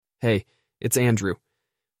Hey, it's Andrew.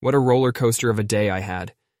 What a roller coaster of a day I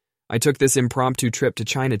had. I took this impromptu trip to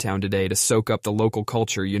Chinatown today to soak up the local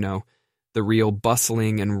culture, the real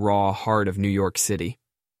bustling and raw heart of New York City.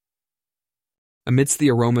 Amidst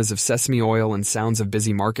the aromas of sesame oil and sounds of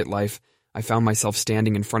busy market life, I found myself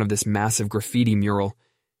standing in front of this massive graffiti mural.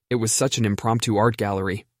 It was such an impromptu art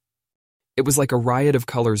gallery. It was like a riot of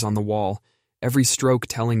colors on the wall, every stroke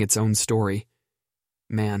telling its own story.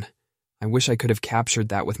 Man, I wish I could have captured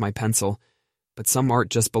that with my pencil, but some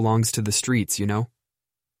art just belongs to the streets, And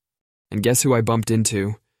guess who I bumped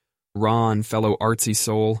into? Ron, fellow artsy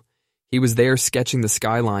soul. He was there sketching the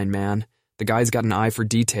skyline, man. The guy's got an eye for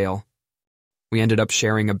detail. We ended up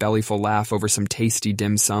sharing a bellyful laugh over some tasty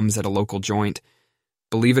dim sums at a local joint.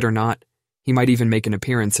 Believe it or not, he might even make an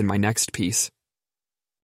appearance in my next piece.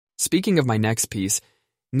 Speaking of my next piece,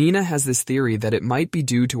 Nina has this theory that it might be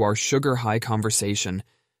due to our sugar-high conversation.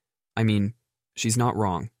 I mean, she's not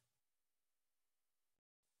wrong.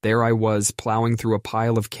 There I was, plowing through a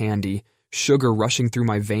pile of candy, sugar rushing through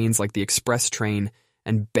my veins like the express train,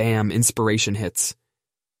 and bam, inspiration hits.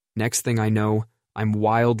 Next thing I know, I'm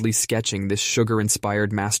wildly sketching this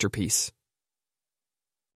sugar-inspired masterpiece.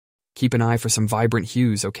 Keep an eye for some vibrant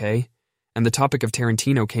hues, okay? And the topic of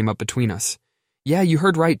Tarantino came up between us. Yeah, you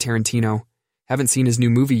heard right, Tarantino. Haven't seen his new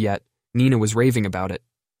movie yet. Nina was raving about it.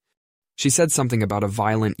 She said something about a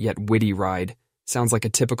violent yet witty ride. Sounds like a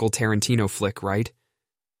typical Tarantino flick, right?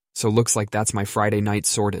 So looks like that's my Friday night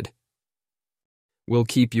sorted. We'll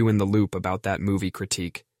keep you in the loop about that movie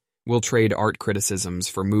critique. We'll trade art criticisms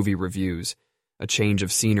for movie reviews, a change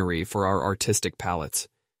of scenery for our artistic palettes.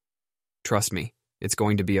 Trust me, it's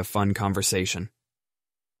going to be a fun conversation.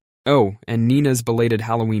 Oh, and Nina's belated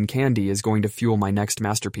Halloween candy is going to fuel my next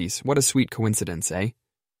masterpiece. What a sweet coincidence, eh?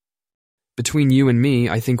 Between you and me,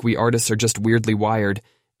 I think we artists are just weirdly wired.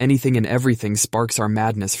 Anything and everything sparks our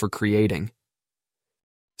madness for creating.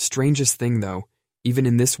 Strangest thing, though, even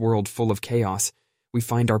in this world full of chaos, we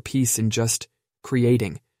find our peace in just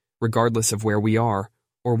creating, regardless of where we are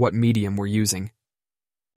or what medium we're using.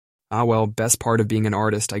 Ah well, best part of being an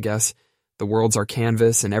artist, I guess. The world's our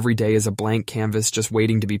canvas, and every day is a blank canvas just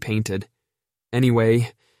waiting to be painted.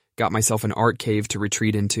 Anyway, got myself an art cave to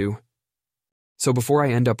retreat into. So before I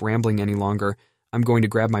end up rambling any longer, I'm going to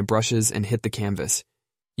grab my brushes and hit the canvas.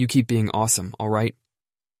 You keep being awesome, all right?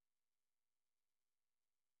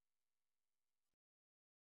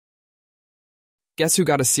 Guess who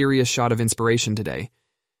got a serious shot of inspiration today?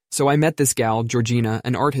 So I met this gal, Georgina,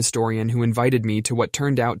 an art historian who invited me to what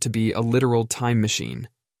turned out to be a literal time machine.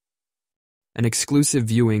 An exclusive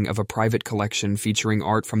viewing of a private collection featuring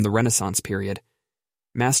art from the Renaissance period.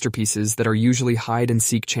 Masterpieces that are usually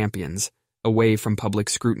hide-and-seek champions, away from public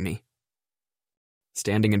scrutiny.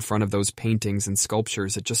 Standing in front of those paintings and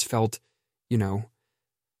sculptures, it just felt,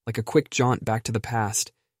 like a quick jaunt back to the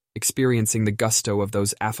past, experiencing the gusto of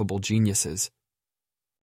those affable geniuses.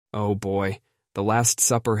 Oh boy, the Last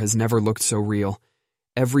Supper has never looked so real.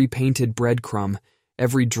 Every painted breadcrumb,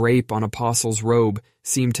 every drape on apostle's robe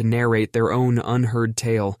seemed to narrate their own unheard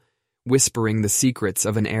tale, whispering the secrets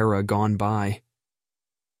of an era gone by.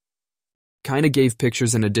 Kinda gave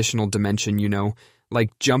pictures an additional dimension,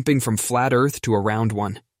 like jumping from flat earth to a round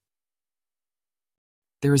one.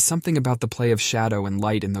 There is something about the play of shadow and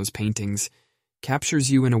light in those paintings, captures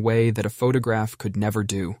you in a way that a photograph could never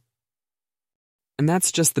do. And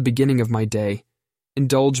that's just the beginning of my day.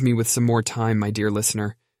 Indulge me with some more time, my dear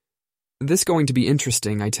listener. This going to be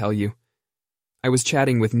interesting, I tell you. I was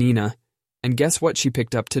chatting with Nina, and guess what she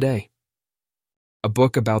picked up today? A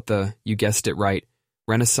book about you guessed it right,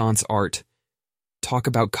 Renaissance art. Talk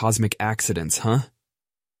about cosmic accidents, huh?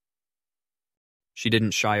 She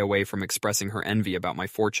didn't shy away from expressing her envy about my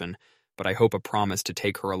fortune, but I hope a promise to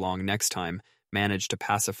take her along next time managed to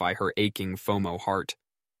pacify her aching FOMO heart.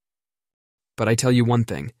 But I tell you one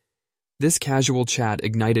thing. This casual chat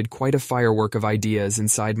ignited quite a firework of ideas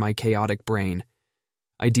inside my chaotic brain.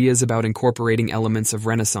 Ideas about incorporating elements of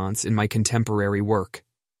Renaissance in my contemporary work.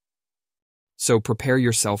 So prepare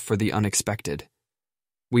yourself for the unexpected.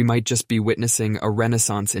 We might just be witnessing a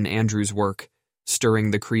renaissance in Andrew's work,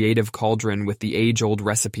 stirring the creative cauldron with the age-old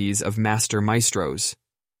recipes of master maestros.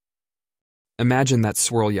 Imagine that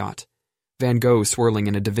swirl yacht, Van Gogh swirling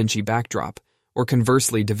in a Da Vinci backdrop, or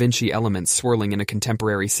conversely Da Vinci elements swirling in a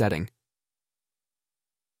contemporary setting.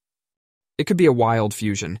 It could be a wild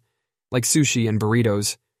fusion, like sushi and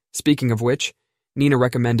burritos. Speaking of which, Nina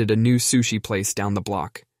recommended a new sushi place down the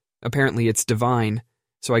block. Apparently it's divine,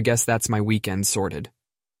 so I guess that's my weekend sorted.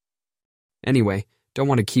 Anyway, don't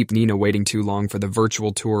want to keep Nina waiting too long for the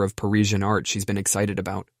virtual tour of Parisian art she's been excited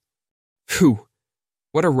about. Phew!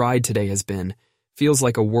 What a ride today has been, Feels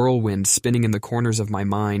like a whirlwind spinning in the corners of my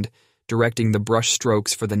mind, directing the brush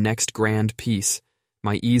strokes for the next grand piece,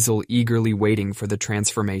 my easel eagerly waiting for the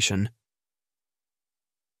transformation.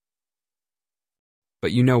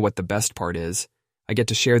 But you know what the best part is. I get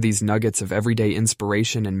to share these nuggets of everyday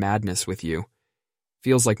inspiration and madness with you.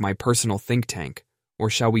 Feels like my personal think tank, or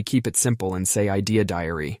shall we keep it simple and say idea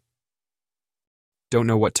diary? Don't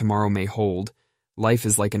know what tomorrow may hold. Life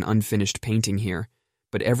is like an unfinished painting here,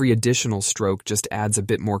 but every additional stroke just adds a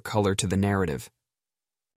bit more color to the narrative.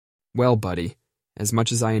 Well, buddy, as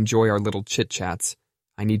much as I enjoy our little chit-chats,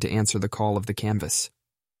 I need to answer the call of the canvas.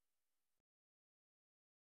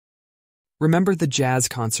 Remember the jazz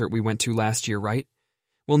concert we went to last year, right?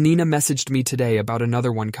 Well, Nina messaged me today about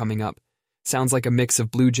another one coming up. Sounds like a mix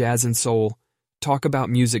of blue jazz and soul. Talk about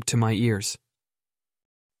music to my ears.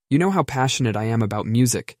 You know how passionate I am about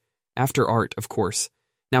music. After art, of course.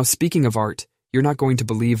 Now, speaking of art, you're not going to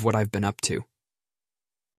believe what I've been up to.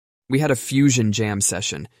 We had a fusion jam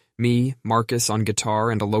session. Me, Marcus on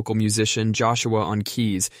guitar, and a local musician, Joshua, on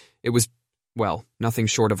keys. It was, well, nothing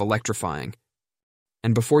short of electrifying.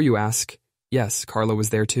 And before you ask, yes, Carla was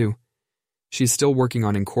there too. She's still working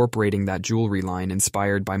on incorporating that jewelry line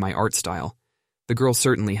inspired by my art style. The girl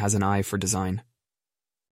certainly has an eye for design.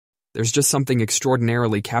 There's just something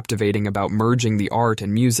extraordinarily captivating about merging the art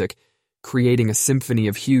and music, creating a symphony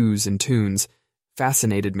of hues and tunes.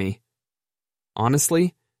 Fascinated me.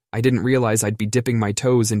 Honestly, I didn't realize I'd be dipping my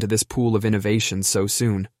toes into this pool of innovation so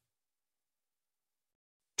soon.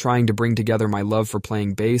 Trying to bring together my love for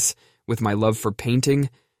playing bass with my love for painting,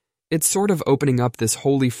 it's sort of opening up this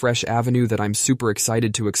wholly fresh avenue that I'm super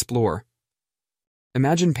excited to explore.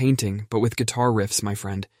 Imagine painting, but with guitar riffs, my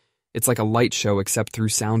friend. It's like a light show except through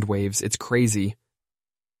sound waves. It's crazy.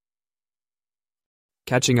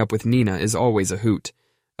 Catching up with Nina is always a hoot.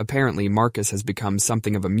 Apparently, Marcus has become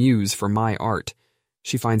something of a muse for my art.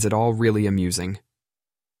 She finds it all really amusing.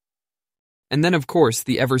 And then, of course,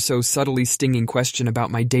 the ever-so-subtly stinging question about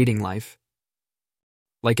my dating life.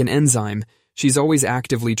 Like an enzyme, she's always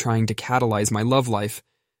actively trying to catalyze my love life,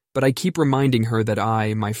 but I keep reminding her that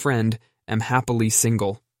I, my friend, am happily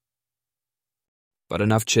single. But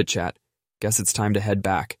enough chit-chat. Guess it's time to head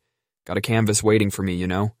back. Got a canvas waiting for me, you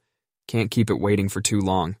know? Can't keep it waiting for too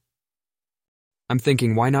long. I'm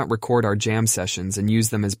thinking, why not record our jam sessions and use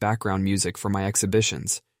them as background music for my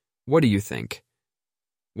exhibitions? What do you think?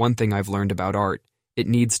 One thing I've learned about art, it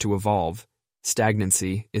needs to evolve.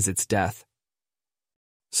 Stagnancy is its death.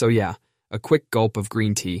 So yeah, a quick gulp of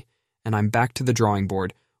green tea, and I'm back to the drawing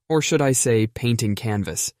board, or should I say painting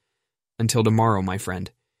canvas. Until tomorrow, my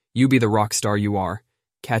friend. You be the rock star you are.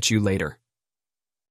 Catch you later.